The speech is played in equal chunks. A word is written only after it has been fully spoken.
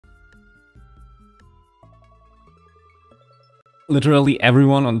Literally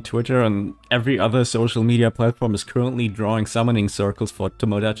everyone on Twitter and every other social media platform is currently drawing summoning circles for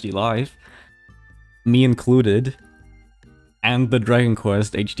Tomodachi Life, me included, and the Dragon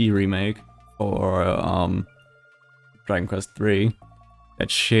Quest HD remake for Dragon Quest 3. That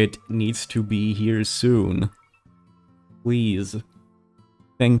shit needs to be here soon. Please.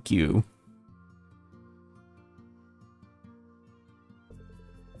 Thank you.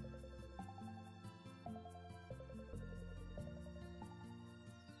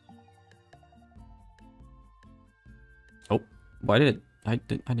 Oh, why did it? I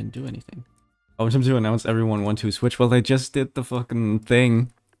didn't do anything. Oh, in terms to announce everyone want to switch. Well, they just did the fucking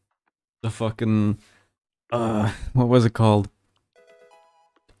thing. The fucking what was it called?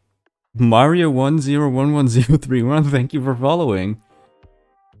 Mario 101103. Thank you for following.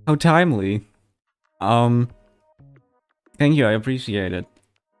 How timely. Thank you, I appreciate it.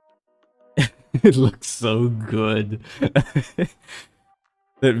 It looks so good.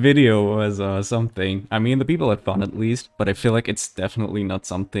 That video was something. I mean, the people had fun at least, but I feel like it's definitely not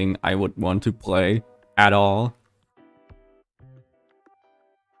something I would want to play at all.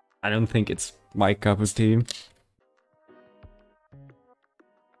 I don't think it's my cup of tea.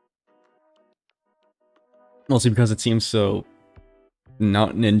 Mostly because it seems so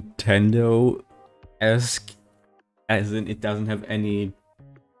not Nintendo-esque, as in it doesn't have any...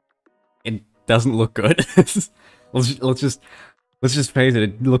 It doesn't look good. let's just face it,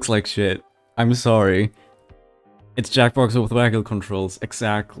 it looks like shit. I'm sorry. It's Jackbox with waggle controls,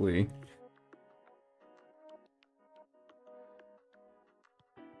 exactly.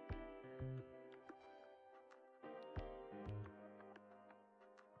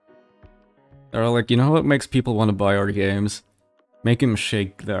 They're like, you know what makes people want to buy our games? Make them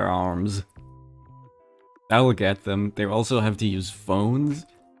shake their arms. That'll get them. They also have to use phones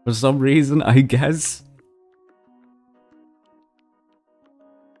for some reason, I guess.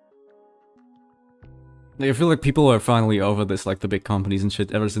 I feel like people are finally over this, like the big companies and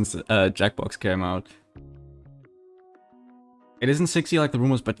shit, ever since Jackbox came out. It isn't 60 like the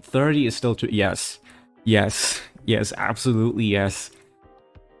rumors, but 30 is still too— yes. Yes. Yes, absolutely yes.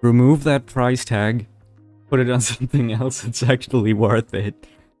 Remove that price tag. Put it on something else that's actually worth it.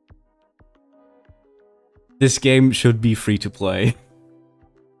 This game should be free to play.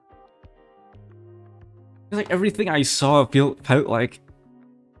 Like everything I saw felt like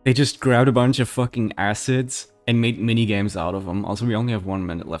they just grabbed a bunch of fucking assets and made mini-games out of them. Also, we only have 1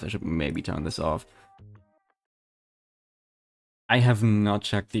 minute left. I should maybe turn this off. I have not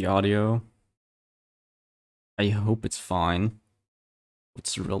checked the audio. I hope it's fine.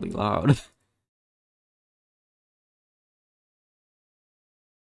 It's really loud.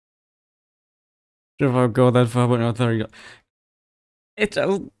 If I go that far, but not 30. It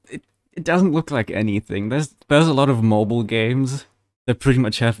doesn't look like anything. There's a lot of mobile games that pretty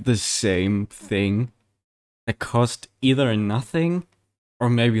much have the same thing that cost either nothing or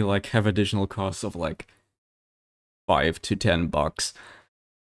maybe like have additional costs of like $5 to $10.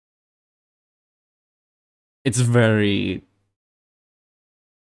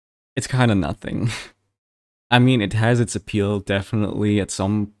 It's kind of nothing. I mean, it has its appeal definitely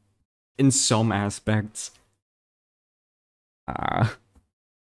in some aspects.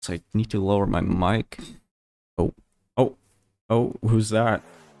 So I need to lower my mic. Oh, who's that?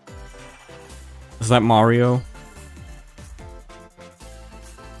 Is that Mario?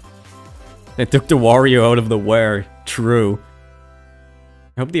 They took the Wario out of the wear. True.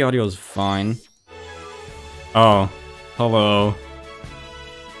 I hope the audio is fine. Oh, hello.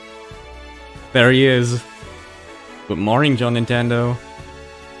 There he is. Good morning, John Nintendo.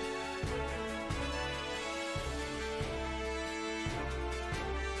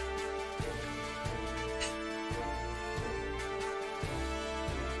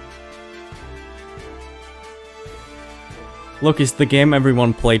 Look, it's the game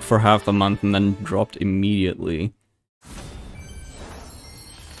everyone played for half a month and then dropped immediately.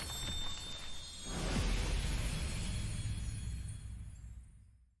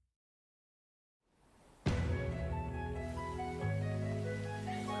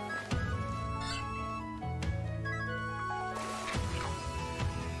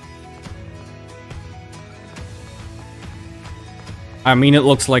 I mean, it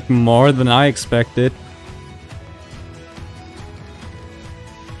looks like more than I expected.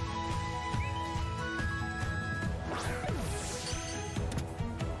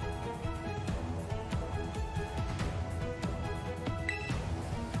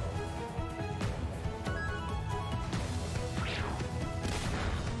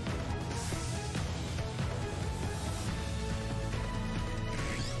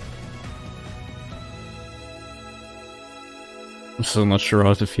 I'm still not sure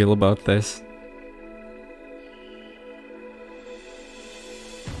how to feel about this.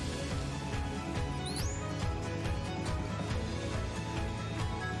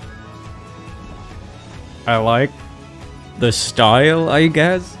 I like the style, I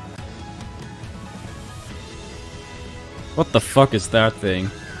guess. What the fuck is that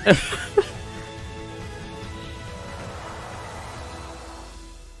thing?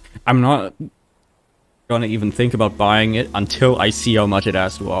 I'm not gonna even think about buying it until I see how much it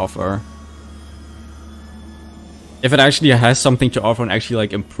has to offer. If it actually has something to offer and actually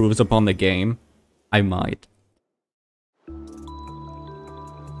like improves upon the game, I might.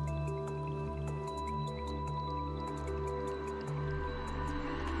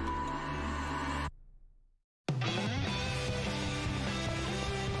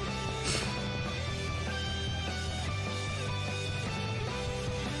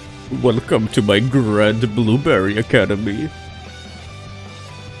 Welcome to my Grand Blueberry Academy.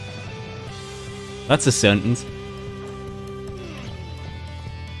 That's a sentence.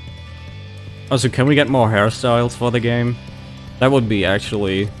 Also, can we get more hairstyles for the game? That would be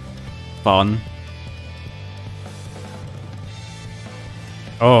actually fun.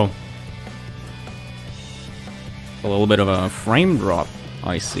 Oh. A little bit of a frame drop,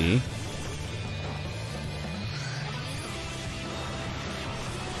 I see.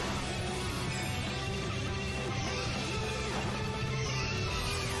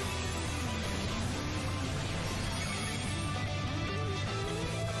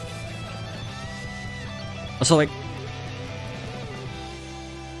 So, like,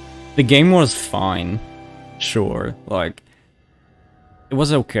 the game was fine, sure, like, it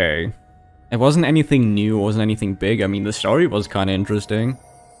was okay. It wasn't anything new, it wasn't anything big. I mean, the story was kind of interesting,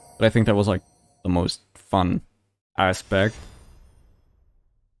 but I think that was, like, the most fun aspect.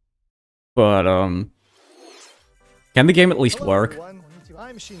 But, can the game at least work? Everyone.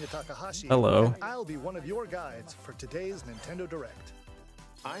 I'm Shinya Takahashi. Hello. And I'll be one of your guides for today's Nintendo Direct.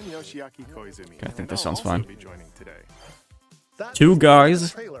 I'm Yoshiaki Koizumi. Okay, I think this and I'll sounds also fine. be joining today. That Two is the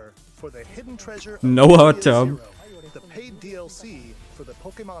guys. trailer for the hidden treasure of No hot Pokemon tub. Zero, the paid DLC for the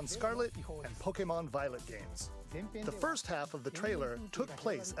Pokemon Scarlet and Pokemon Violet games. The first half of the trailer took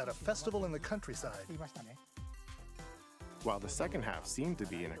place at a festival in the countryside. While the second half seemed to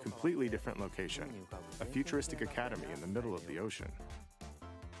be in a completely different location, a futuristic academy in the middle of the ocean.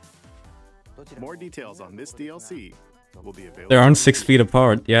 More details on this DLC will be available. They aren't 6 feet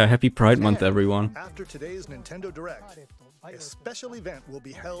apart. Yeah, happy Pride Month, everyone. After today's Nintendo Direct, a special event will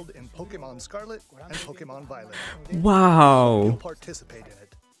be held in Pokemon Scarlet and Pokemon Violet. You'll Wow. participate in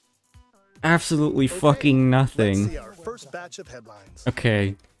it. Absolutely fucking Let's nothing. see our first batch of headlines.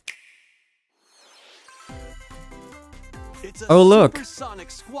 Okay. It's a Oh, look.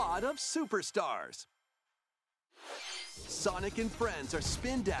 supersonic squad of superstars. Sonic and friends are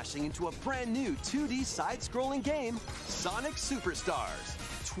spin dashing into a brand new 2D side-scrolling game, Sonic Superstars.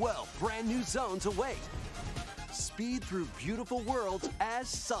 12 brand new zones await. Speed through beautiful worlds as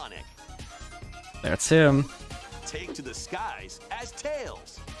Sonic. That's him. Take to the skies as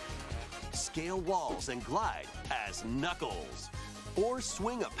Tails. Scale walls and glide as Knuckles. Or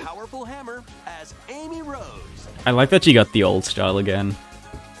swing a powerful hammer as Amy Rose. I like that you got the old style again.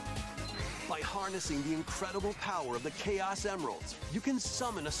 By harnessing the incredible power of the Chaos Emeralds, you can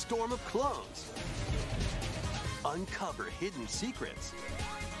summon a storm of clones, uncover hidden secrets,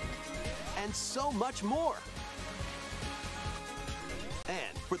 and so much more.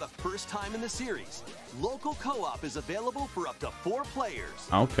 And for the first time in the series, local co-op is available for up to 4 players.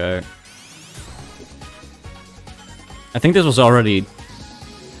 Okay. I think this was already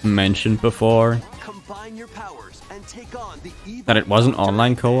mentioned before, Combine your powers and take on the evil that it wasn't Dr.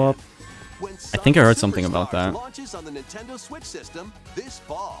 online co-op. When I think I Sonic heard something about Superstars that. launches on the Nintendo Switch system this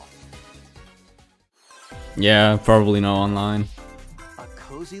fall. Yeah, probably no online. A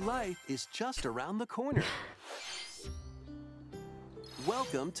cozy life is just around the corner.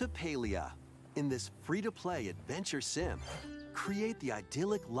 Welcome to Palia. In this free-to-play adventure sim, create the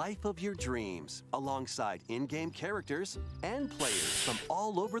idyllic life of your dreams alongside in-game characters and players from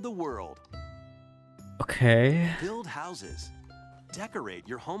all over the world. Okay. Build houses, decorate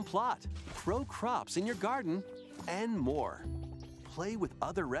your home plot, grow crops in your garden, and more. Play with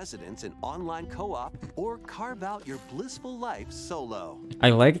other residents in online co-op or carve out your blissful life solo. I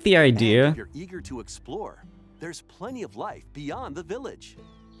like the And idea. if you're eager to explore, there's plenty of life beyond the village.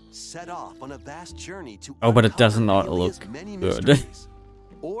 Set off on a vast journey to Oh, but it does uncover not Palia's look many good. mysteries.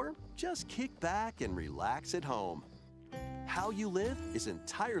 Or just kick back and relax at home. How you live is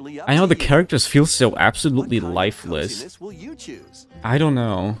entirely up I know to the you. characters feel so absolutely What kind of lifeless. coziness will you choose? I don't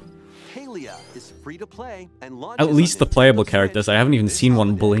know. Palia is is free to play and launches At least the on playable Nintendo characters. Switch I haven't even this seen one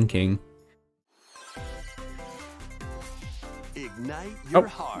holiday. blinking. Ignite your Oh,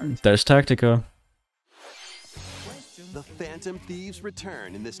 heart. there's Tactica. The Phantom Thieves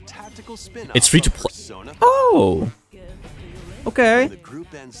return in this tactical spin-off. It's free to of play. Persona 5. Oh! Okay. When the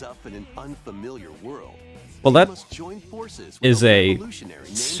group ends up in an unfamiliar world, Well, they that must join forces with is a revolutionary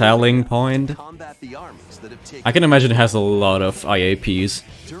named selling Rhea to point. combat the armies that have taken I can imagine it has a lot of IAPs.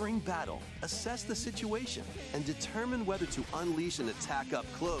 During battle, assess the situation and determine whether to unleash an attack up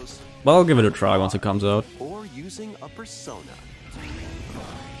close Well, I'll give it a try once it comes out. or using a persona.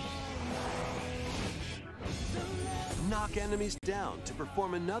 Knock enemies down to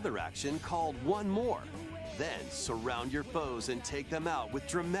perform another action called One More. Then surround your foes and take them out with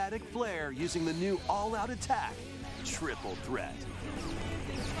dramatic flair using the new all-out attack, Triple Threat.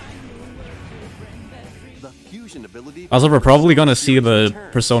 The fusion ability. Also, we're probably gonna see the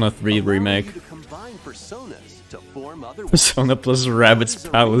returns, Persona 3 allowing remake. you to combine personas to form other Persona plus Rabbids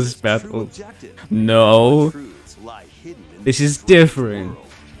What Palace is Arena's true Battle. objective? No. What truths lie hidden in This is twisted different. world?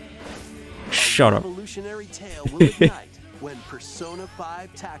 Shut A up. revolutionary tale will ignite when Persona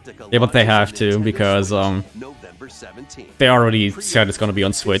 5 Tactica Yeah, but they launches on have to, Nintendo because, Switch, November 17th. They already said it's gonna be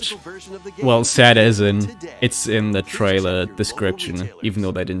on Switch. Physical version of the game Well, said as in, today. it's in the Please check trailer your local description, retailers. even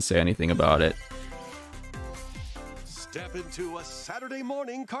though they didn't say anything about it. Step into a Saturday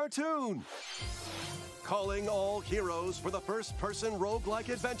morning cartoon. Calling all heroes for the first-person roguelike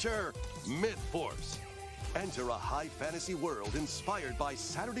adventure, Myth Force. Enter a high fantasy world inspired by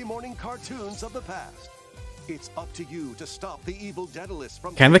Saturday morning cartoons of the past. It's up to you to stop the evil Daedalus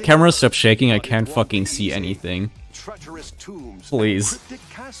from. Can the taking camera over, stop shaking? I but it can't won't fucking be see easy. anything. Treacherous tombs, Please. and cryptic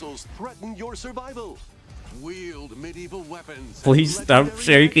castles threaten your survival. Wield medieval weapons. Please and stop legendary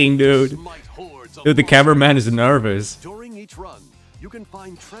shaking, weapons dude. smite hordes of Dude, the monsters. cameraman is nervous. During each run, you can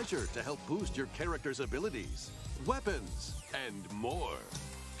find treasure to help boost your character's abilities, weapons, and more.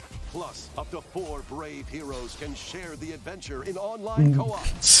 Plus, up to 4 brave heroes can share the adventure in online co-op.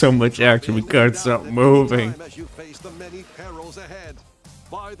 So much action, we can't stop moving. As you face the many perils ahead,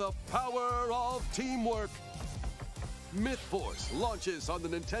 by the power of teamwork. Myth Force launches on the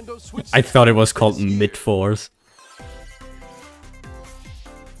Nintendo Switch. I thought it was called this year. Mid-Force.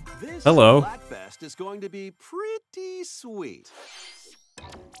 This Hello. Blackfest is going to be pretty sweet.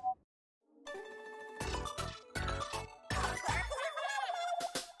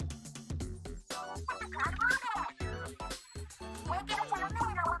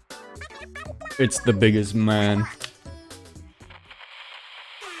 It's the biggest man.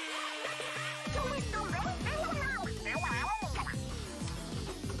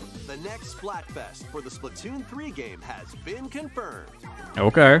 The next Splatfest for the Splatoon 3 game has been confirmed.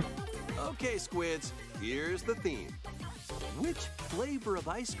 Okay. Okay, Squids, here's the theme. Which flavor of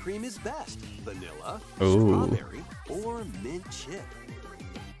ice cream is best? Vanilla, Ooh. strawberry, or mint chip?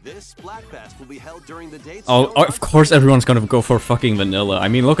 This Splatfest will be held during the dates. Oh, shown of on course everyone's gonna go for fucking vanilla. I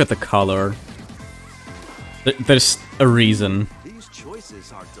mean, look at the color. There's a reason. These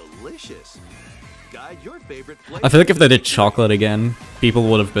choices are delicious. Guide your favorite flavor. I feel like if they did chocolate again, people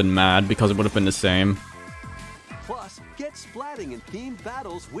would have been mad because it would have been the same. Plus, get splatting in themed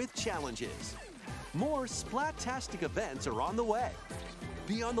battles with challenges. More Splat-tastic events are on the way.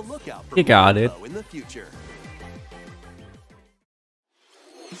 Be on the lookout for You got more it. info in the future.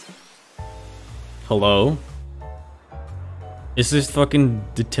 Hello? Is this fucking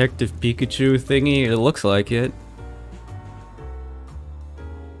Detective Pikachu thingy? It looks like it.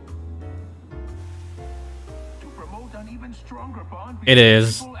 It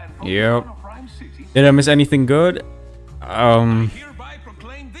is. Yep. Did I miss anything good? Hereby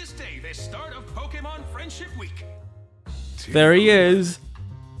proclaim this day the start of Pokemon Friendship Week. There he is.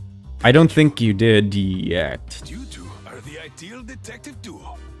 I don't think you did yet. You two are the ideal detective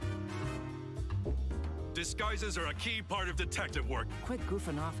duo. Disguises are a key part of detective work. Quit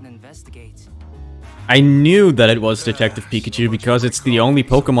goofing off and investigate. I knew that it was Detective Pikachu because it's the only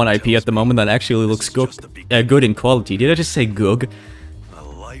Pokemon IP at the moment that actually looks good in quality. Did I just say good? A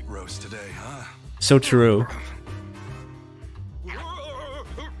light roast today, huh? So true.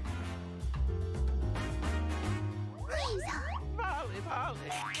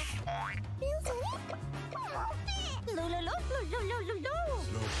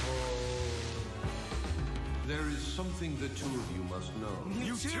 There is something the two of you must know.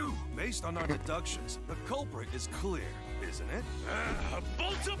 You too. Based on our deductions, the culprit is clear, isn't it? A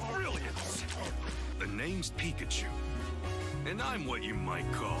bolt of brilliance. The name's Pikachu, and I'm what you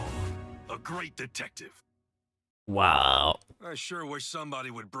might call a great detective. Wow. I sure wish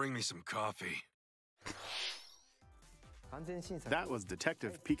somebody would bring me some coffee. That was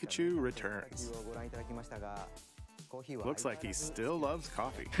Detective Pikachu Returns. Looks like he still loves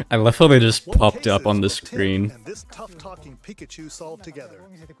coffee. I love how they just What popped up cases on the will Tim screen. and this tough-talking Pikachu solve together?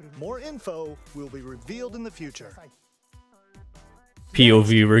 More info will be revealed in the future.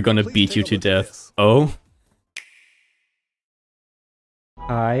 POV, we're gonna beat you to death. Oh?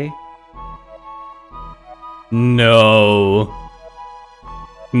 Hi? No.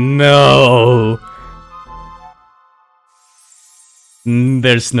 No.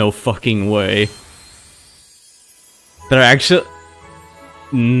 There's no fucking way. They're actually...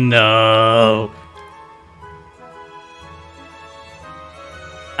 No.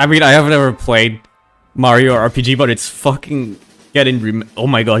 I mean, I haven't ever played Mario RPG, but it's fucking getting oh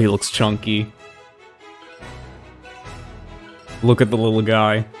my god, he looks chunky. Look at the little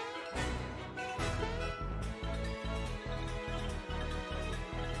guy.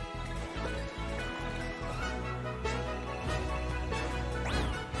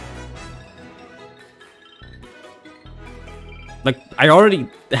 Like, I already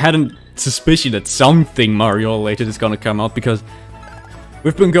had a suspicion that something Mario related is gonna come out, because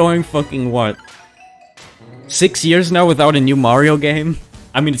we've been going fucking, what, 6 years now without a new Mario game?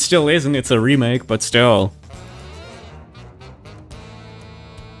 I mean, it still isn't, it's a remake, but still.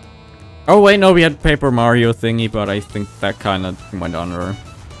 Oh wait, no, we had Paper Mario thingy, but I think that kinda went under.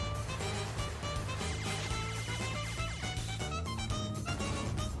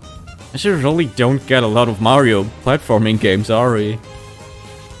 I just really don't get a lot of Mario platforming games, are we?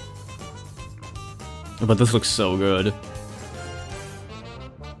 But this looks so good.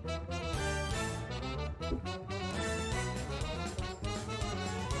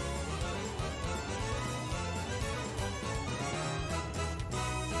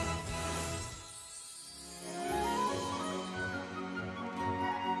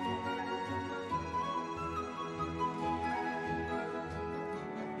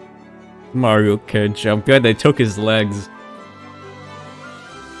 Mario can't jump. God, they took his legs.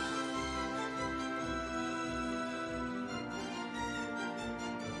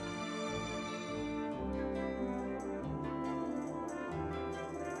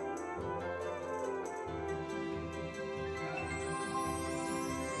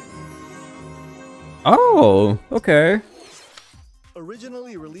 Oh, okay.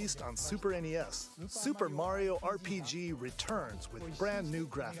 Originally released on Super NES, Super Mario RPG returns with brand new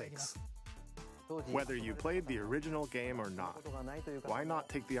graphics. Whether you played the original game or not, why not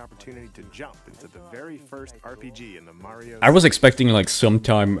take the opportunity to jump into the very first RPG in the Mario I was expecting like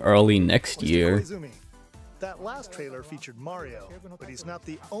sometime early next year. Koizumi. That last trailer featured Mario, but he's not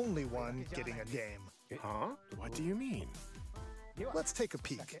the only one getting a game. Huh? What do you mean? Let's take a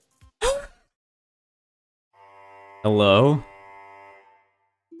peek. Hello?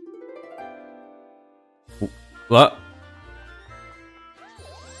 What?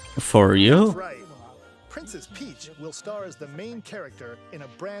 For you? That's right. Princess Peach will star as the main character in a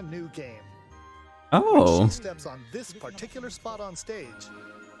brand new game. Oh. She steps on this particular spot on stage.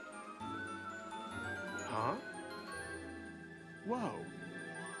 Huh? Whoa.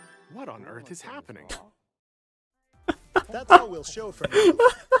 What on earth is happening? That's all we'll show for now.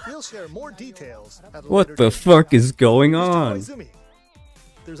 We'll share more details at a What later the date. fuck is going Mr. on? Koizumi,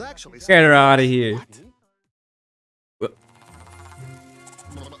 there's actually Get her out of here.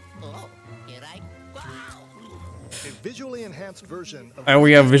 a visually enhanced version of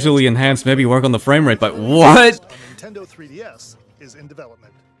We have visually enhanced, maybe work on the frame rate, but what? on Nintendo 3DS is in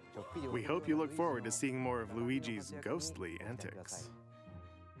development. We hope you look forward to seeing more of Luigi's ghostly antics.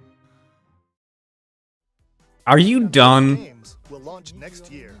 Are you done? Games will launch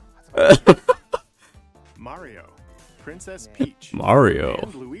next year. Mario, Princess Peach, Mario.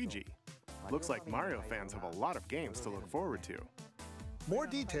 and Luigi. Looks like Mario fans have a lot of games to look forward to. More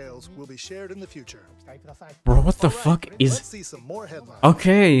details will be shared in the future. Bro, what the Alright, fuck let's is... see some more headlines.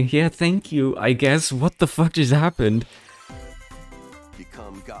 Okay, yeah, thank you, I guess. What the fuck just happened?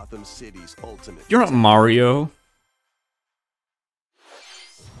 Become Gotham City's ultimate. You're not Mario.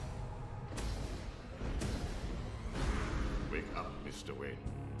 Wake up, Mr. Wayne.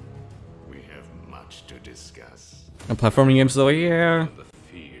 We have much to discuss. A platforming games though, yeah. The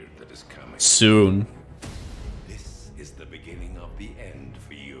fear that is coming. Soon. This is the beginning of the end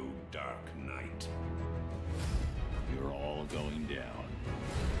for you, Dark Knight. You're all going down.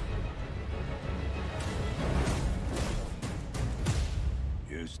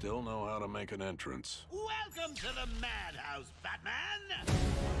 You still know how to make an entrance. Welcome to the madhouse, Batman!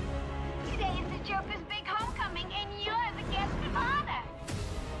 Today is the Joker's big homecoming, and you're the guest of honor.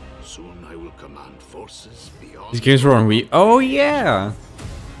 Soon I will command forces beyond. These games were on Wii. Oh yeah!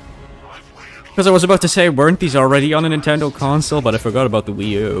 Because I was about to say, weren't these already on a Nintendo console? But I forgot about the Wii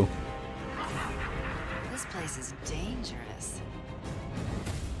U. This place is dangerous.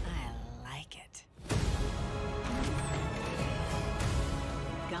 I like it.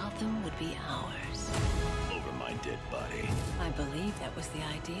 Gotham would be ours. Over my dead body. I believe that was the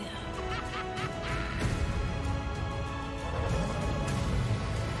idea.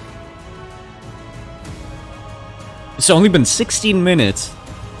 It's only been 16 minutes.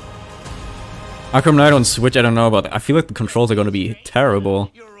 Arkham Knight on Switch, I don't know about that. I feel like the controls are gonna be terrible.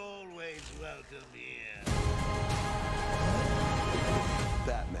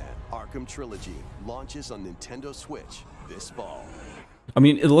 Batman Arkham Trilogy launches on Nintendo Switch this fall. I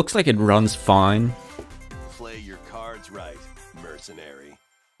mean, it looks like it runs fine. Play your cards right, mercenary.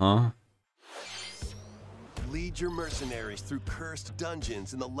 Huh? Lead your mercenaries through cursed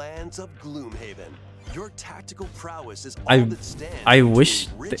dungeons in the lands of Gloomhaven. Your tactical prowess is all that stands. I wish.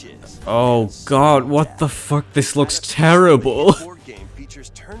 Oh god, what the fuck? This looks terrible. The board game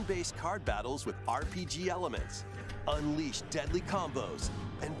features turn-based card battles with RPG elements. Unleash deadly combos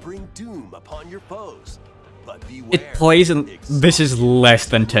and bring doom upon your foes. But beware. It plays in. This is less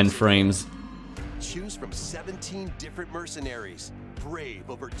than 10 frames. Choose from 17 different mercenaries, brave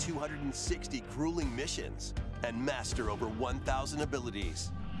over 260 grueling missions, and master over 1,000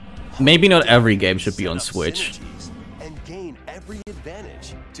 abilities. Maybe not every game should be on Switch. And gain every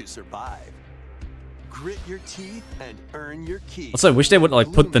advantage to survive. Grit your teeth and earn your keys. Also, I wish they would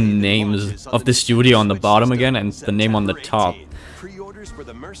like put the names of the studio on the bottom again and the name on the top. Pre-orders for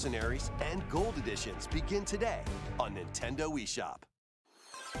the Mercenaries and Gold Editions begin today on Nintendo eShop.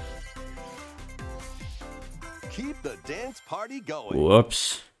 Keep the dance party going.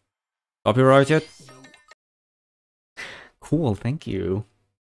 Whoops. Copyright yet? Cool, thank you.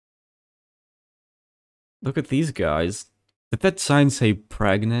 Look at these guys. Did that sign say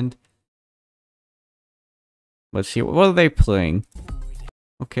pregnant? Let's see, what are they playing?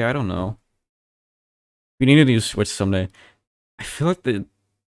 Okay, I don't know. We need a new Switch someday. I feel like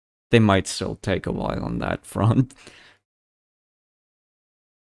they might still take a while on that front.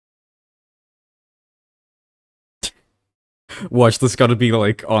 Watch, this gotta be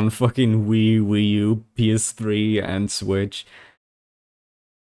like on fucking Wii, Wii U, PS3, and Switch.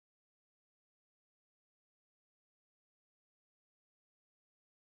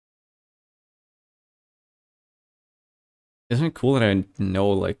 Isn't it cool that I know,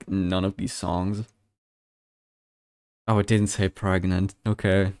 like, none of these songs? Oh, it didn't say pregnant.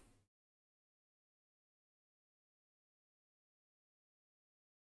 Okay.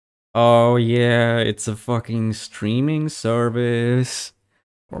 Oh, yeah, it's a fucking streaming service.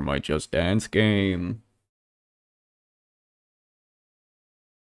 Or my Just Dance game.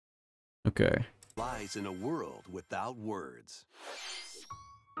 Okay. Lies in a world without words.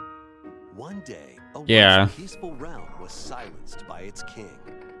 One day, a peaceful realm was silenced by its king.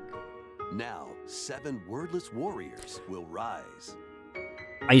 Now, 7 wordless warriors will rise.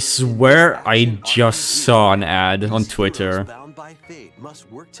 I swear I just saw an ad on Twitter. Bound by fate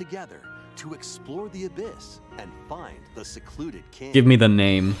must work together to explore the abyss and find the secluded king. Give me the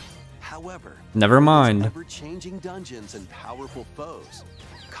name. However, never mind. Ever-changing dungeons and powerful foes.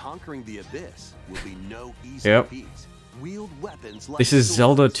 Conquering the abyss will be no easy feat. Wield weapons like this is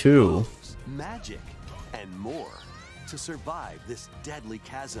Zelda 2. Magic, and more to survive this deadly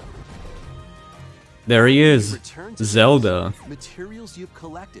chasm. There he is, Zelda. Materials you've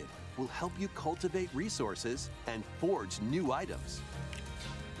collected will help you cultivate resources and forge new items.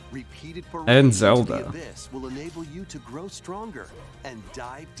 Repeated for and Zelda. The abyss will enable you to grow stronger and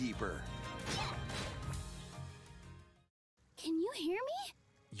dive deeper. Can you hear me?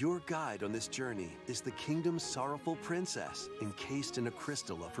 Your guide on this journey is the kingdom's sorrowful princess, encased in a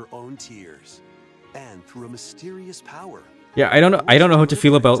crystal of her own tears, and through a mysterious power. Yeah, I don't know how to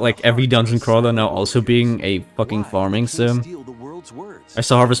feel about like every dungeon crawler now also being a fucking farming sim. I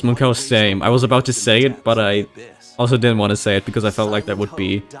saw Harvest Moon Chaos same. I was about to say it, but I also didn't want to say it because I felt like that would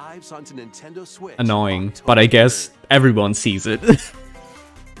be annoying. But I guess everyone sees it.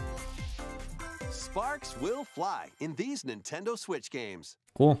 Sparks will fly in these Nintendo Switch games.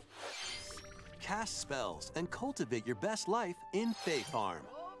 Cool. Cast spells and cultivate your best life in Fae Farm.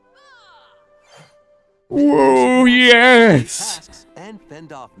 Whoa, yes! And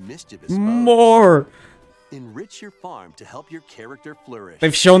fend off mischievous more! Enrich your farm to help your character flourish.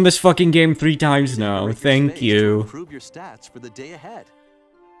 They've shown this fucking game 3 times now. Thank you. Improve your stats for the day ahead.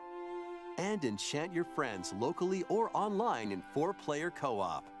 And enchant your friends locally or online in 4-player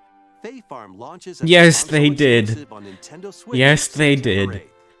co-op. Fae Farm launches as yes, they did. On Nintendo Switch yes, they did.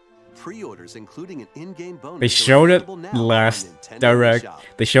 Pre-orders including an in-game bonus. They showed it last Direct.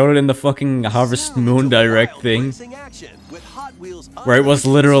 They showed it in the fucking Harvest Moon Direct thing, where it was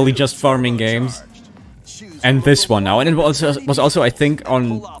literally just farming games. And this one now, and it was also I think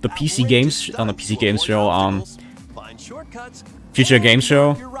on the PC Games show, Future Games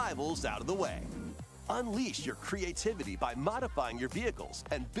Show. Unleash your creativity by modifying your vehicles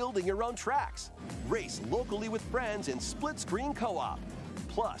and building your own tracks. Race locally with friends in split-screen co-op.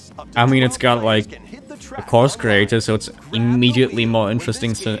 Plus, I mean, it's got like a course creator, so it's immediately more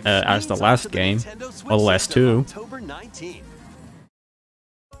interesting as the last game, or the last two.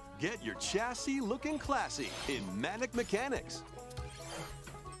 Get your chassis looking classy in Manic Mechanics.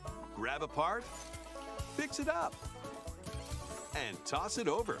 Grab a part, fix it up, and toss it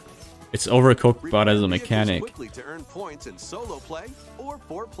over. It's overcooked, but as a mechanic. Quickly to earn points in solo play or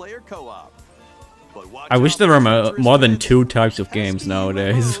 4-player co-op. I wish there were more than 2 types of games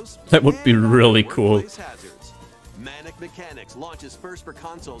nowadays. That would be really cool. Manic Mechanics launches first for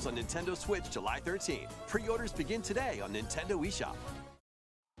consoles on Nintendo Switch July 13th. Pre-orders begin today on Nintendo eShop.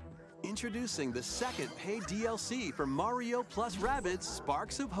 Introducing the second paid DLC for Mario plus Rabbids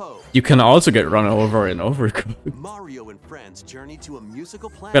Sparks of Hope. You can also get run over in Overcooked. Mario and friends journey to a musical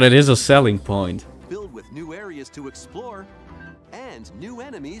planet. But it is a selling point. Filled with new areas to explore and new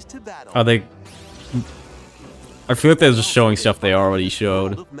enemies to battle. Are they... I feel like they're just showing stuff they already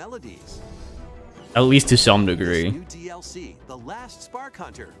showed. At least to some degree. New DLC, The Last Spark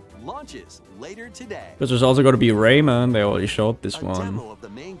Hunter, launches later today. Because there's also going to be Rayman, they already showed this one. A demo of the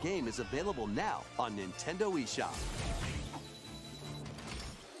main game is available now on Nintendo eShop.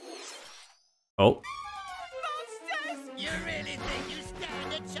 Oh.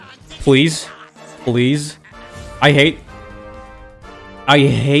 Please. Please. I hate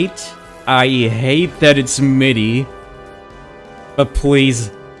that it's MIDI. But please.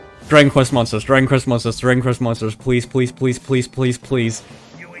 Dragon Quest Monsters, Dragon Quest Monsters, Dragon Quest Monsters, please, please, please, please, please, please.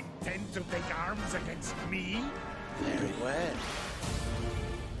 You intend to take arms against me? Very well.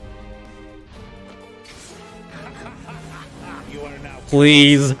 You are now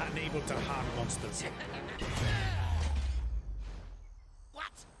please. unable to harm monsters. What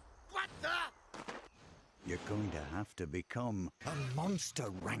the? You're going to have to become a monster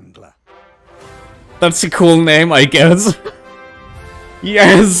wrangler. That's a cool name, I guess.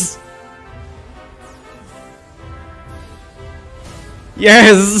 Yes!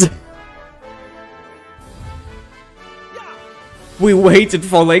 Yes! We waited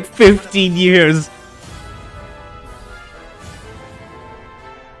for like 15 years.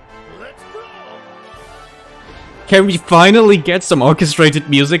 Can we finally get some orchestrated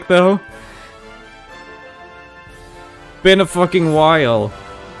music though? Been a fucking while.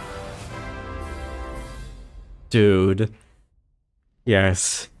 Dude.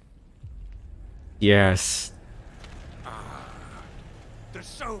 Yes. Yes. The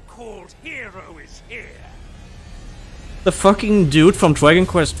so-called hero is here. The fucking dude from Dragon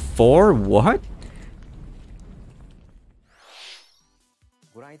Quest IV? What?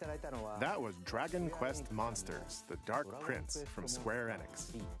 That was Dragon Quest Monsters, the Dark Prince from Square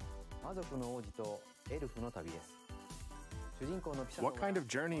Enix. What kind of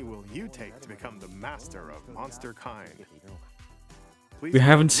journey will you take to become the master of monster kind? We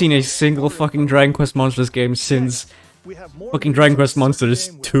haven't seen a single fucking Dragon Quest Monsters game since fucking Dragon Quest Monsters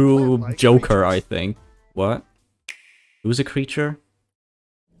 2 Joker, I think. What? Who's a creature?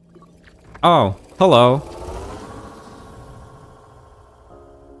 Oh, hello.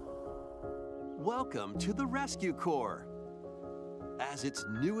 Welcome to the Rescue Corps. As its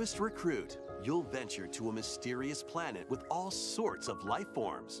newest recruit, you'll venture to a mysterious planet with all sorts of life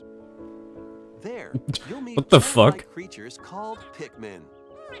forms. There, you'll meet what the fuck? Creatures called Pikmin.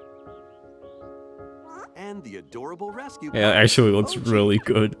 And the adorable rescue. Yeah, actually looks really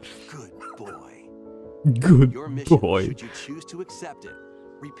good. Good boy. Good Your mission, boy. should you choose to accept it,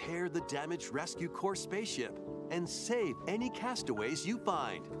 repair the damaged Rescue Corps spaceship and save any castaways you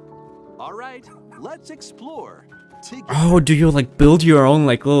find. All right, let's explore. Oh, do you like build your own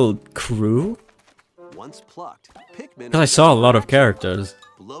like little crew? Once plucked, Pikmin. Because I saw a lot of characters.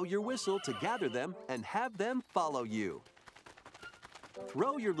 Blow your whistle to gather them and have them follow you.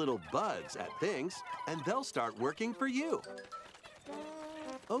 Throw your little buds at things and they'll start working for you.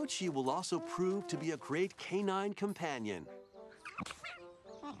 Ochi will also prove to be a great canine companion.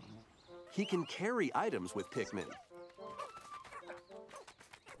 He can carry items with Pikmin.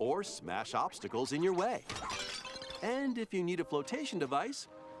 Or smash obstacles in your way. And if you need a flotation device,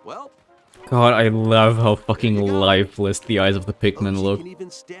 well... God, I love how fucking lifeless the eyes of the Pikmin look.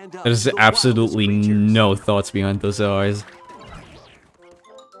 There's absolutely no thoughts behind those eyes.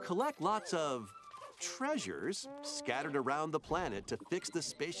 collect lots of treasures scattered around the planet to fix the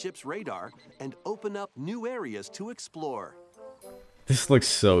spaceship's radar and open up new areas to explore. This looks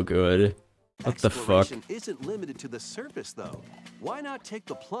so good. What the fuck? Exploration isn't limited to the surface, though. Why not take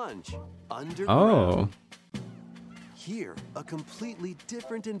the plunge underground? Oh. Here, a completely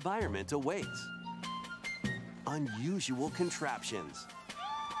different environment awaits. Unusual contraptions.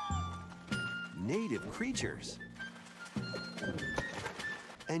 Native creatures.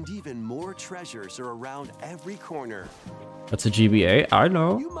 And even more treasures are around every corner. That's a GBA? I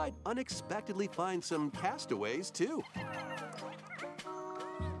know. You might unexpectedly find some castaways, too.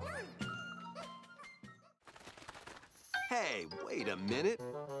 Hey, wait a minute.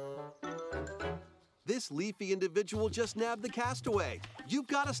 This leafy individual just nabbed the castaway. You've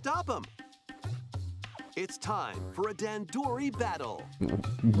got to stop him. It's time for a Dandori battle.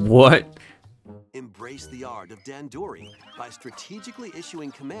 What? Embrace the art of Dandori by strategically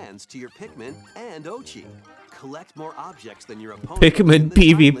issuing commands to your Pikmin and Ochi. Collect more objects than your opponent. Pikmin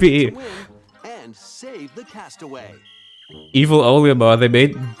PvP. And save the castaway. Evil Olimar,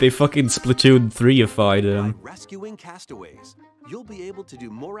 they fucking Splatoon 3-ified him. By rescuing castaways, you'll be able to do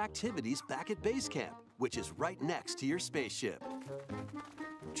more activities back at base camp, which is right next to your spaceship.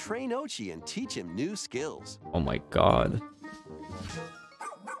 Train Ochi and teach him new skills. Oh my god.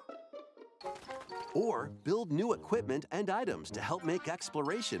 Or build new equipment and items to help make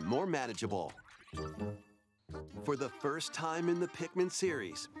exploration more manageable. For the first time in the Pikmin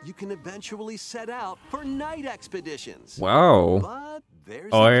series, you can eventually set out for night expeditions. Wow. But there's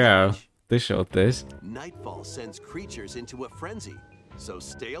Oh a yeah, catch. they showed this. Nightfall sends creatures into a frenzy, so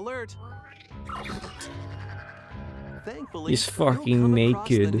stay alert. Thankfully, He's you'll fucking come across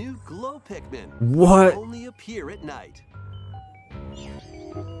the naked. new glow Pikmin. What? Only appear at night.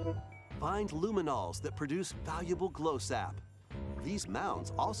 Find luminals that produce valuable glow sap. These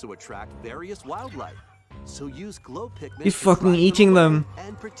mounds also attract various wildlife, so use glow Pikmin. He's to fucking drive eating them,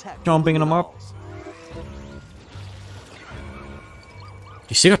 and protect chomping the them up. luminals.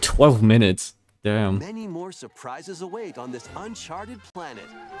 You still got 12 minutes. Damn. Many more surprises await on this uncharted planet.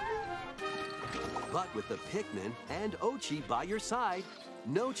 But with the Pikmin and Ochi by your side,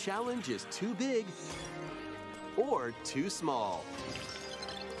 no challenge is too big or too small.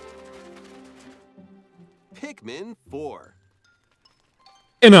 Pikmin 4.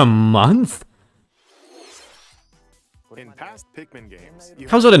 In a month? In past Pikmin games, you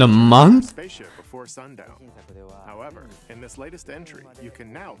How's had that in a to return to month? the spaceship before sundown. However, in this latest entry, you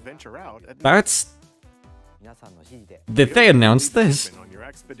can now venture out at That's... Did they announce this? Pikmin on your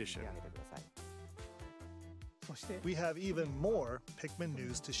expedition. We have even more Pikmin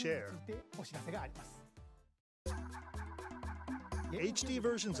news to share. HD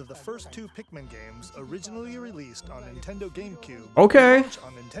versions of the first two Pikmin games originally released on Nintendo GameCube Okay. will launch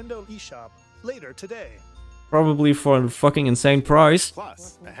on Nintendo eShop later today. Probably for a fucking insane price.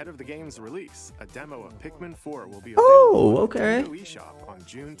 Plus, ahead of the game's release, a demo of Pikmin 4 will be Oh, available on okay. Nintendo eShop on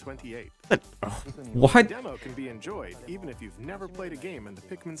June 28th. What? The demo can be enjoyed even if you've never played a game in the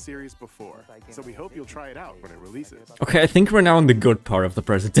Pikmin series before, so we hope you'll try it out when it releases. Okay, I think we're now in the good part of the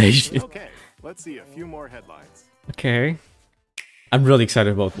presentation. Okay, let's see a few more headlines. Okay. I'm really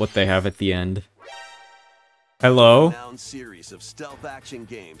excited about what they have at the end. Hello? Renowned series of stealth action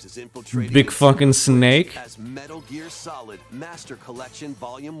games is infiltrating Big consumer fucking goods snake. as Metal Gear Solid Master Collection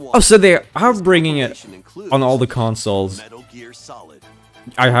Volume 1. Oh, so they are bringing it compilation includes on all the consoles. Metal Gear Solid,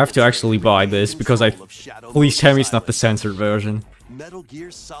 I have to actually buy this because I... Please tell me it's not the censored version. Metal Gear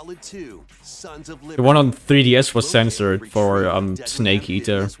Solid 2, Sons of Liberty. The one on 3DS was censored for Snake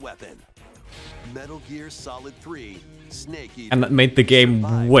Eater. Metal Gear Solid 3, Snake Eater. And that made the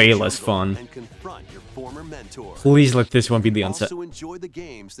game way less fun. And confront your former mentor. Please let this one be the unset Also enjoy the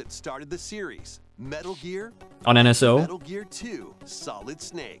games that started the series. Metal Gear on NSO. Metal Gear 2, Solid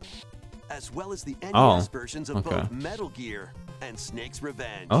Snake, as well as the NES Oh, versions of okay. both Metal Gear and Snake's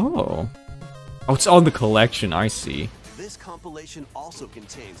Revenge. Oh. Oh, it's on the collection, I see. This compilation also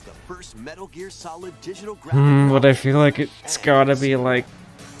contains the first Metal Gear Solid digital graphic But I feel like it's gotta be like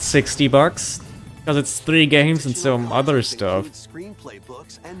 $60. Because it's 3 games and some other stuff. screenplay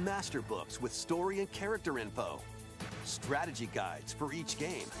books and master books with story and character info, strategy guides for each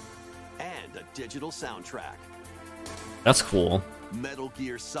game, and a digital soundtrack. That's cool. Metal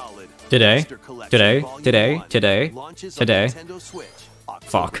Gear Solid Today, Master Collection today, Volume today, 1 today, launches today. on Nintendo Switch,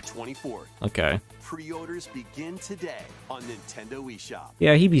 October Fuck. 24th. Okay. Pre-orders begin today on Nintendo eShop.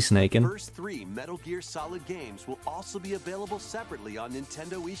 Yeah, he be snaking. First 3 Metal Gear Solid games will also be available separately on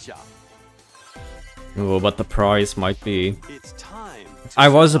Nintendo eShop. Oh, but the price might be... It's time. I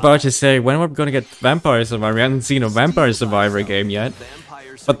was about to say, when we're gonna get Vampire Survivor? We haven't seen a Vampire Survivor game yet.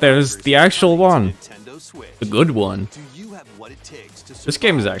 Vampire But there's the actual one. The good one. Do you have what it takes to This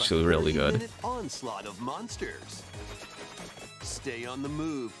game is actually really good. onslaught of monsters? Stay on the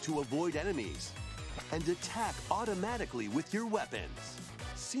move to avoid enemies and attack automatically with your weapons.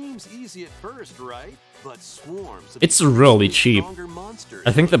 Seems easy at first, right? But swarms of It's really cheap. stronger monsters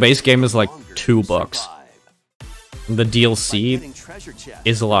I think the base game is like longer $2. And the DLC getting treasure chests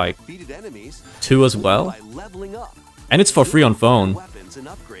is like defeated enemies $2 as well. by leveling up. And it's for free on phone. Weapons and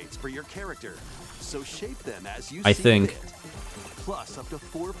upgrades for your character. So shape them as you I see think. fit. Plus, up to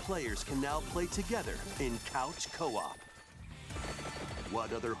 4 players can now play together in couch co-op.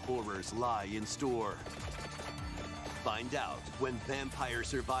 What other horrors lie in store? Find out when Vampire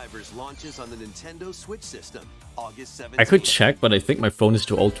Survivors launches on the Nintendo Switch system, August 17th. I could check, but I think my phone is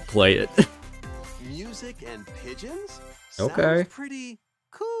too old to play it. Music and pigeons? Okay. Sounds pretty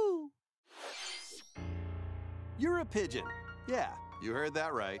cool. You're a pigeon. Yeah, you heard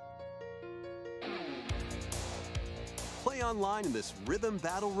that right. Play online in this rhythm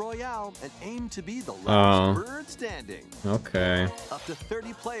battle royale and aim to be the last bird standing. Okay. Up to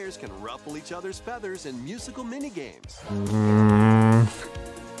 30 players can ruffle each other's feathers in musical minigames.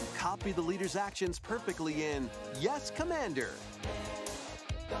 Copy the leader's actions perfectly in Yes, Commander.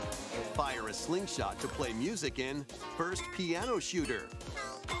 Fire a slingshot to play music in First Piano Shooter.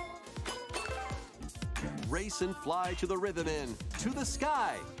 Race and fly to the rhythm in To the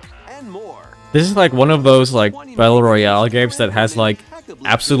Sky, and more. This is like one of those like battle royale games that has like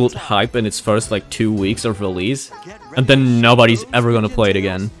absolute hype in its first like 2 weeks of release, and then nobody's ever gonna play it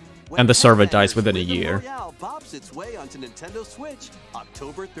again, and the server dies within a year. Royale bops its way onto Nintendo Switch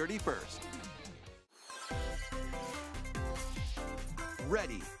October 31st.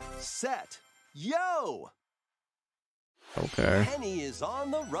 Ready, set, yo! Okay. Penny is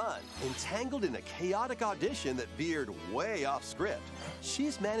on the run, entangled in a chaotic audition that veered way off script.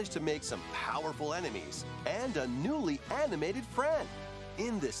 She's managed to make some powerful enemies and a newly animated friend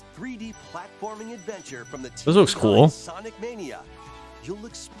in this 3D platforming adventure from the This looks cool. Sonic Mania. You'll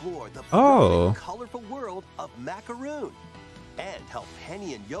explore the Oh. and colorful world of Macaroon and help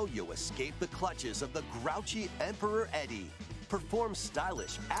Penny and Yo-Yo escape the clutches of the grouchy Emperor Eddie. Perform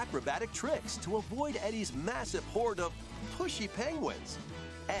stylish acrobatic tricks to avoid Eddie's massive horde of pushy penguins.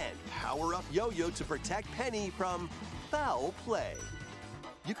 And power up Yo-Yo to protect Penny from foul play.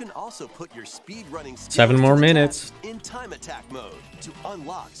 You can also put your speedrunning skills 7 more to the minutes. test in time attack mode to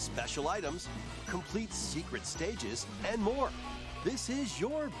unlock special items, complete secret stages, and more. This is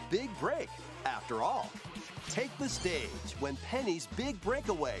your big break, after all. Take the stage when Penny's Big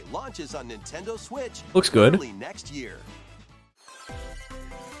Breakaway launches on Nintendo Switch Looks good. early next year.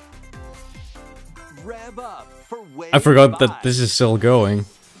 Rev up for Wave I forgot 5. that this is still going.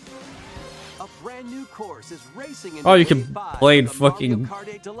 A brand new course is racing in Oh, you can Wave 5 play in of the Mario fucking Kart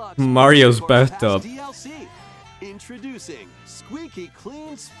 8 Deluxe Mario's Course Pass bathtub. DLC. Introducing Squeaky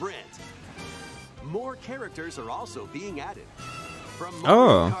Clean Sprint. More characters are also being added. From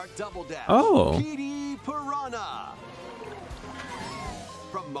Mario Kart Double Dash, Oh. Petey Piranha.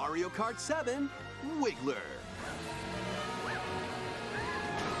 From Mario Kart 7, Wiggler.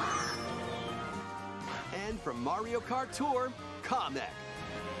 And from Mario Kart Tour, Kamek.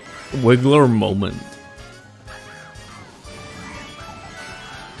 Wiggler moment.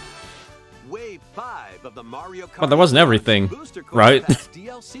 Wave 5 of the Mario Kart But that wasn't everything, Booster Course right? Pass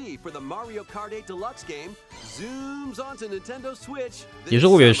DLC for the Mario Kart 8 Deluxe game zooms onto Nintendo Switch this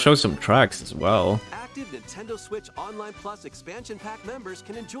Usually they summer. show some tracks as well. Active Nintendo Switch Online Plus expansion pack members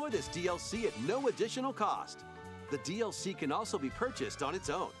can enjoy this DLC at no additional cost. The DLC can also be purchased on its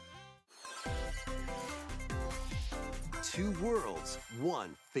own. Two worlds,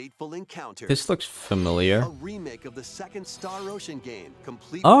 one fateful encounter. This looks familiar. A remake of the second Star Ocean game,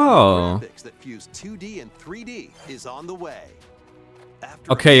 complete Oh. with graphics that fuse 2D and 3D, is on the way.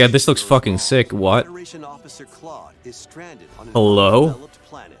 After Okay, yeah, a this looks short fucking haul, sick. What? Federation officer Claude is stranded on an Hello? undeveloped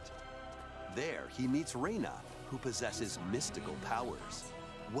planet. There, he meets Reyna, who possesses mystical powers.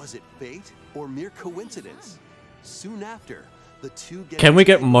 Was it fate or mere coincidence? Soon after, the two get Can we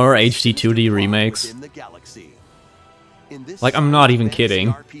get entangled more in a HD 2D secret plot remakes? within the galaxy. In this Like, I'm not even fantasy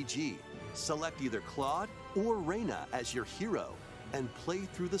kidding. RPG, select either Claude or Reyna as your hero and play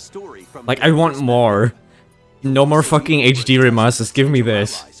through the story from Like, their I want more. perspective. No more fucking HD remasters, give me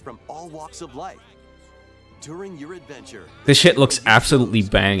this. Allies from all walks of life. During your adventure, This shit looks absolutely the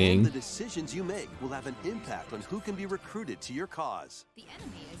banging. decisions you make will have an impact on who can be recruited to your cause. The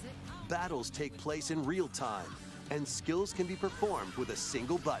enemy, is it? Battles take place in real time, and skills can be performed with a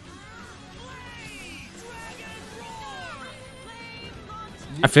single button.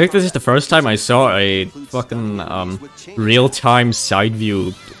 I feel like this is the first time I saw a fucking real-time side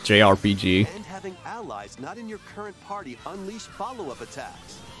view JRPG. And having allies not in your current party unleash follow-up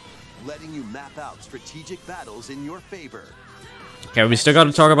attacks, letting you map out strategic battles in your favor. Okay, we still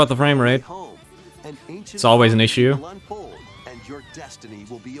gotta talk about the frame rate. It's always an issue. Unfold, and your destiny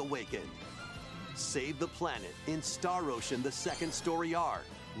will be awakened. Save the planet in Star Ocean: The Second Story R,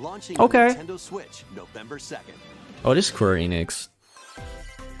 launching on Nintendo Switch November 2nd. Oh, this is Square Enix.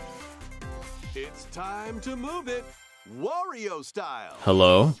 It's time to move it, Wario style.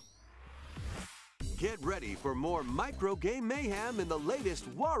 Hello? Get ready for more micro game mayhem in the latest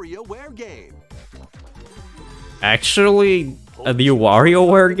WarioWare game. Actually, the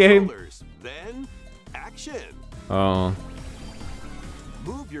WarioWare game? Then, action. Oh.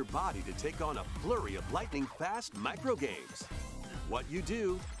 Move your body to take on a flurry of lightning-fast micro games. What you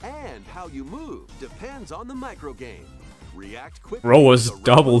do and how you move depends on the micro game. React quickly. Bro was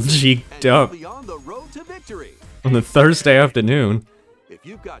double cheeked up on the road to victory. On the Thursday afternoon. If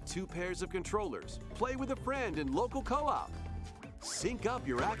you've got 2 pairs of controllers, play with a friend in local co-op. Sync up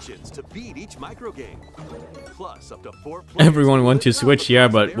your actions to beat each micro game. Plus, up to 4 players. Everyone went to Switch, yeah,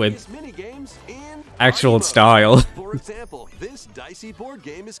 but with actual style. For example, this dicey board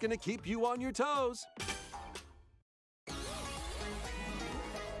game is going to keep you on your toes.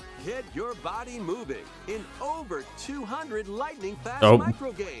 Get your body moving in over 200 lightning-fast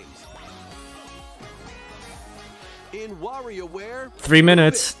micro games. In WarioWare, 3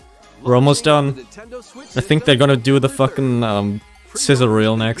 minutes. We're almost done. I think they're gonna do the fucking scissor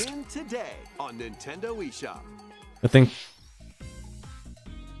reel next. Today on Nintendo eShop. I think.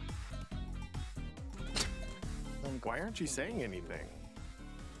 Why aren't you saying anything?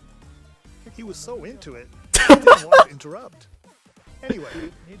 He was so into it, he didn't want to interrupt.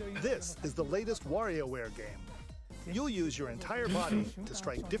 Anyway, this is the latest WarioWare game. You'll use your entire body to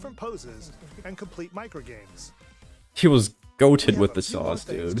strike different poses and complete microgames. He was goated with the sauce,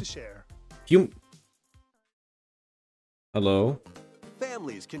 dude. Hello?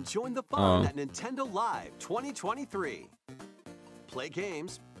 Families can join the fun at Nintendo Live 2023. Play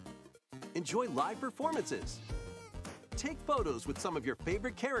games, enjoy live performances, take photos with some of your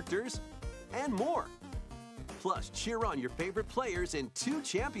favorite characters, and more. Plus, cheer on your favorite players in 2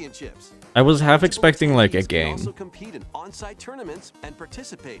 championships. I was half expecting like a game. Also compete in on-site tournaments and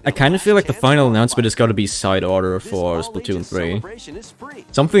participate. I kind of feel like the final announcement is gotta be side order for Splatoon 3.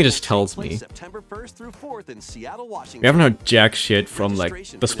 Something just tells me. September 1st through 4th in Seattle, Washington. We haven't heard jack shit from like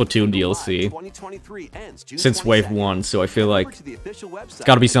the Splatoon DLC since Wave 1, so I feel like it's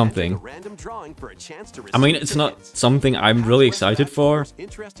gotta be something. I mean, it's not something I'm really excited for.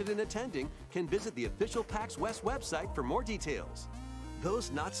 Interested in attending can visit the official PAX West website for more details.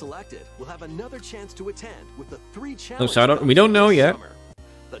 Those not selected will have another chance to attend with the 3 challenges. So we don't know yet.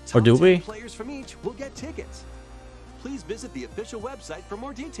 Or do we? Players from each will get tickets. Please visit the official website for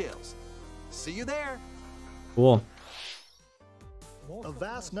more details. See you there. Cool. A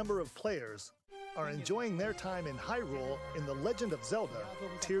vast number of players are enjoying their time in Hyrule in The Legend of Zelda: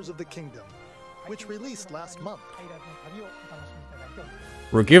 Tears of the Kingdom, which released last month.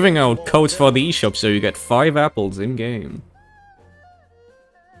 We're giving out codes for the eShop, so you get 5 apples in-game.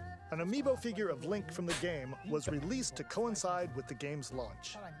 An amiibo figure of Link from the game was released to coincide with the game's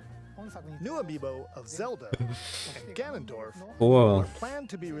launch. New amiibo of Zelda and Ganondorf are planned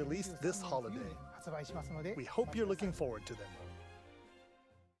to be released this holiday. We hope you're looking forward to them.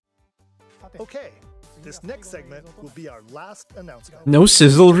 Okay, this next segment will be our last announcement. No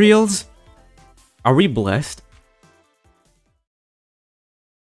sizzle reels? Are we blessed?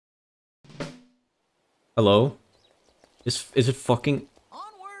 Hello? Is it fucking...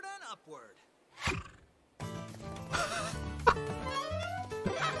 Onward and upward.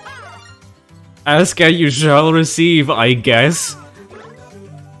 Ask and you shall receive, I guess.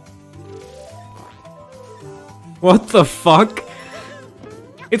 What the fuck?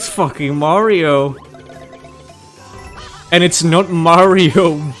 It's fucking Mario. And it's not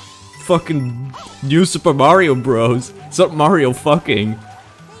Mario fucking New Super Mario Bros. It's not Mario fucking.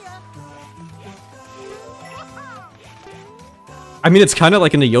 I mean, it's kind of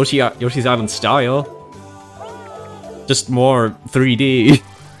like in the Yoshi's Island style. Just more 3D.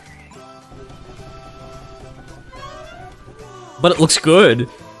 But it looks good.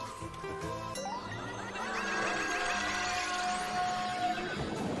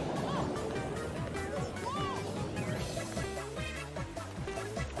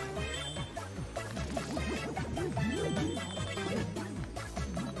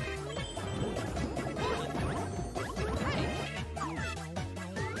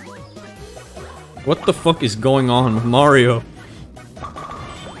 What the fuck is going on with Mario?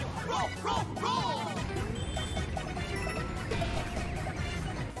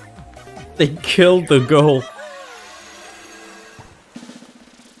 They killed the goal.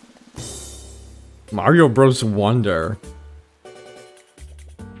 Mario Bros. Wonder.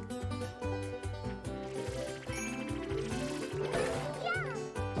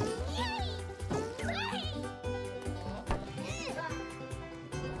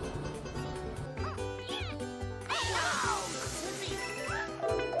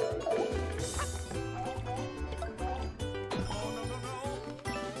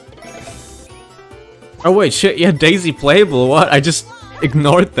 Oh wait, shit, yeah, Daisy playable, what? I just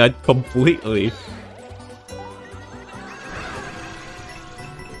ignored that completely.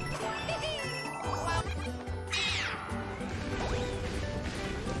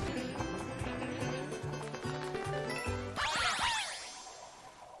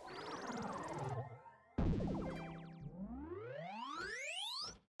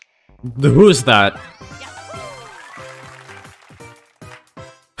 Who is that?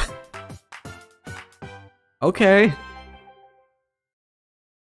 Okay.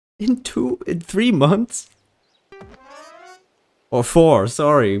 In 3 months? Or 4,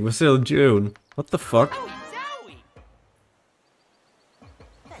 sorry, we're still in June. What the fuck?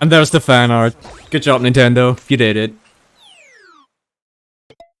 And there's the fan art. Good job, Nintendo. You did it.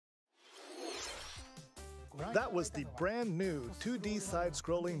 That was the brand new 2D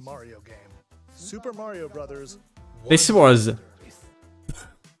side-scrolling Mario game, Super Mario Bros. This was...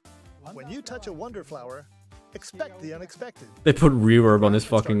 When you touch a Wonder Flower, expect the unexpected. They put reverb on his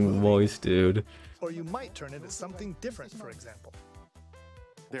fucking voice, dude. Or you might turn it into something different, for example.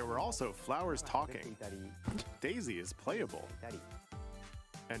 There were also flowers talking. Daisy is playable.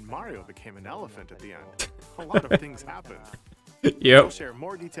 And Mario became an elephant at the end. A lot of things happened. Yep. We'll share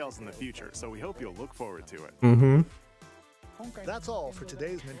more details in the future, so we hope you'll look forward to it. Mm-hmm. That's all for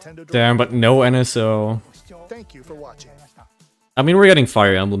today's Nintendo Direct. Damn, but no NSO. Thank you for watching. I mean, we're getting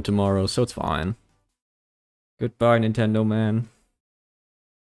Fire Emblem tomorrow, so it's fine. Goodbye, Nintendo man.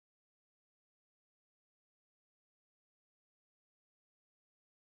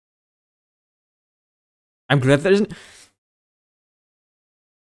 I'm glad there isn't...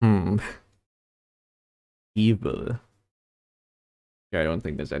 Evil. I don't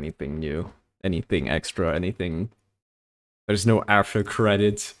think there's anything new. Anything extra, anything... There's no after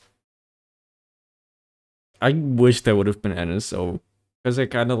credits. I wish there would have been NSO, because I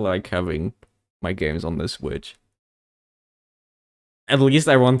kind of like having my games on the Switch. At least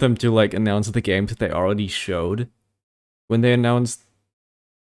I want them to like announce the games that they already showed. When they announced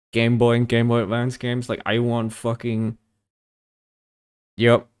Game Boy and Game Boy Advance games, like I want fucking...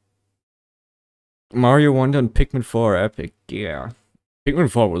 Yep. Mario Wonder and Pikmin 4 Epic, yeah. Pikmin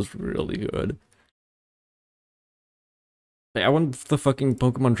 4 was really good. Like, I want the fucking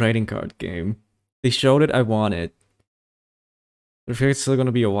Pokemon trading card game. They showed it, I want it. I feel it's still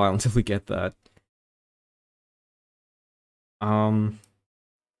gonna be a while until we get that. So I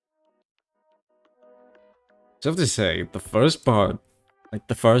have to say, the first part, like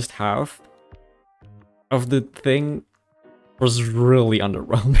the first half of the thing was really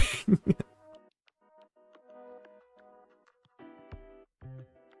underwhelming.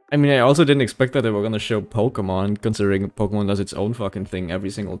 I mean, I also didn't expect that they were gonna show Pokemon, considering Pokemon does its own fucking thing every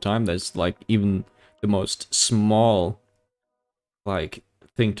single time. There's, like, even the most small, like,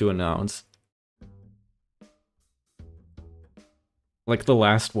 thing to announce. Like the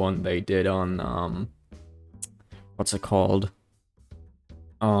last one they did on, what's it called?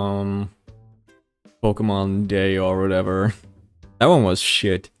 Pokemon Day or whatever. That one was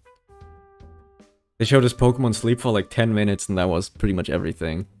shit. They showed us Pokemon Sleep for like 10 minutes and that was pretty much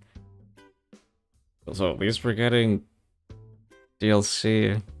everything. So at least we're getting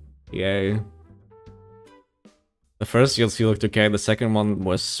DLC. Yay. The first DLC looked okay, the second one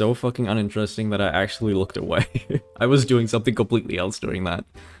was so fucking uninteresting that I actually looked away. I was doing something completely else during that.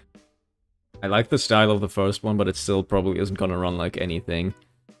 I like the style of the first one, but it still probably isn't gonna run like anything.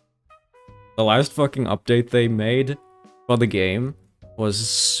 The last fucking update they made for the game was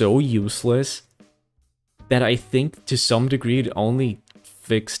so useless that I think to some degree it only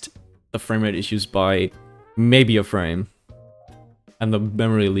fixed the frame rate issues by maybe a frame. And the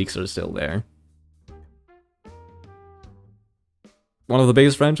memory leaks are still there. One of the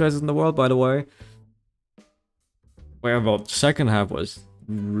biggest franchises in the world, by the way. Where about the second half was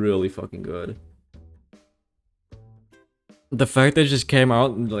really fucking good. The fact they just came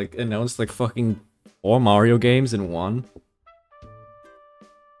out and like announced like fucking 4 Mario games in one.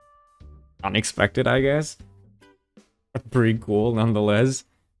 Unexpected, I guess. Pretty cool, nonetheless.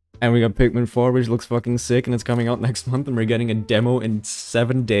 And we got Pikmin 4, which looks fucking sick, and it's coming out next month, and we're getting a demo in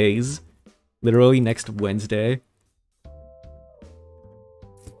 7 days. Literally next Wednesday.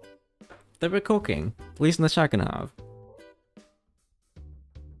 they were cooking, at least in the second half.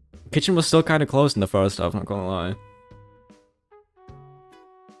 Kitchen was still kind of close in the first half, not gonna lie.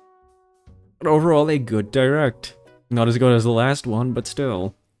 But overall, a good direct. Not as good as the last one, but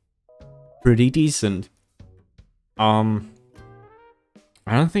still. Pretty decent. I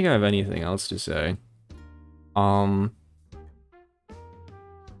don't think I have anything else to say. No,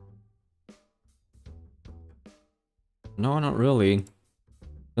 not really.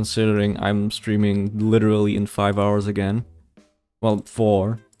 Considering I'm streaming literally in 5 hours again. Well,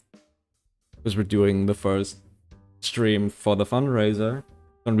 4. Because we're doing the first stream for the fundraiser.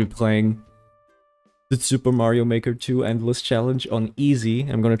 Gonna be playing the Super Mario Maker 2 Endless Challenge on easy.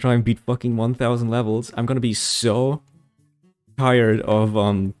 I'm gonna try and beat fucking 1000 levels. I'm gonna be so tired of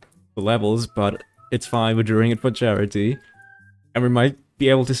the levels, but it's fine, we're doing it for charity. And we might be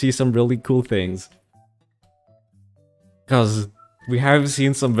able to see some really cool things. Because we have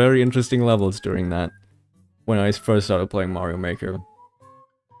seen some very interesting levels during that. When I first started playing Mario Maker.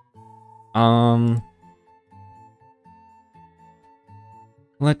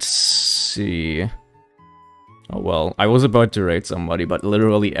 Let's see. Oh well, I was about to raid somebody, but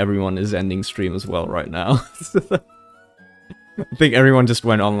literally everyone is ending stream as well right now. I think everyone just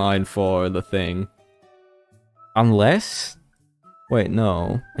went online for the thing. Unless... Wait,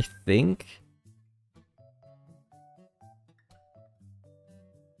 no. I think...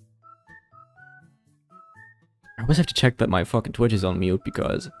 I always have to check that my fucking Twitch is on mute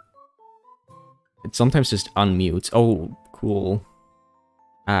because... it sometimes just unmutes. Oh, cool.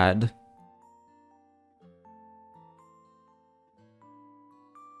 Add.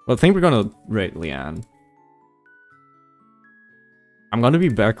 Well, I think we're gonna raid Leanne. I'm gonna be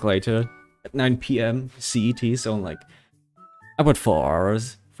back later at 9 PM CET, so in like about 4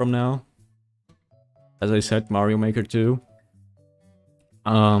 hours from now. As I said, Mario Maker 2.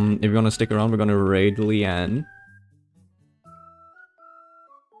 If you wanna stick around, we're gonna raid Leanne.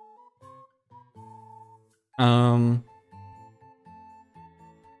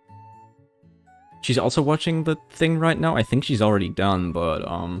 She's also watching the thing right now. I think she's already done, but,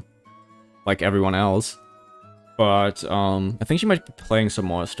 like everyone else. But, I think she might be playing some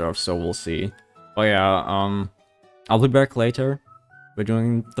more stuff, so we'll see. But yeah, I'll be back later. We're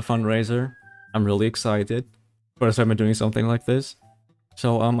doing the fundraiser. I'm really excited. First time I'm doing something like this.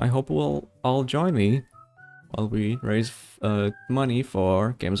 So, I hope we'll all join me while we raise, money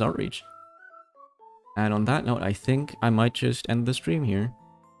for Games Outreach. And on that note, I think I might just end the stream here.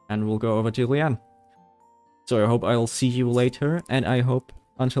 And we'll go over to Leanne. So I hope I'll see you later, and I hope,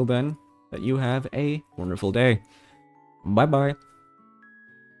 until then, that you have a wonderful day. Bye-bye.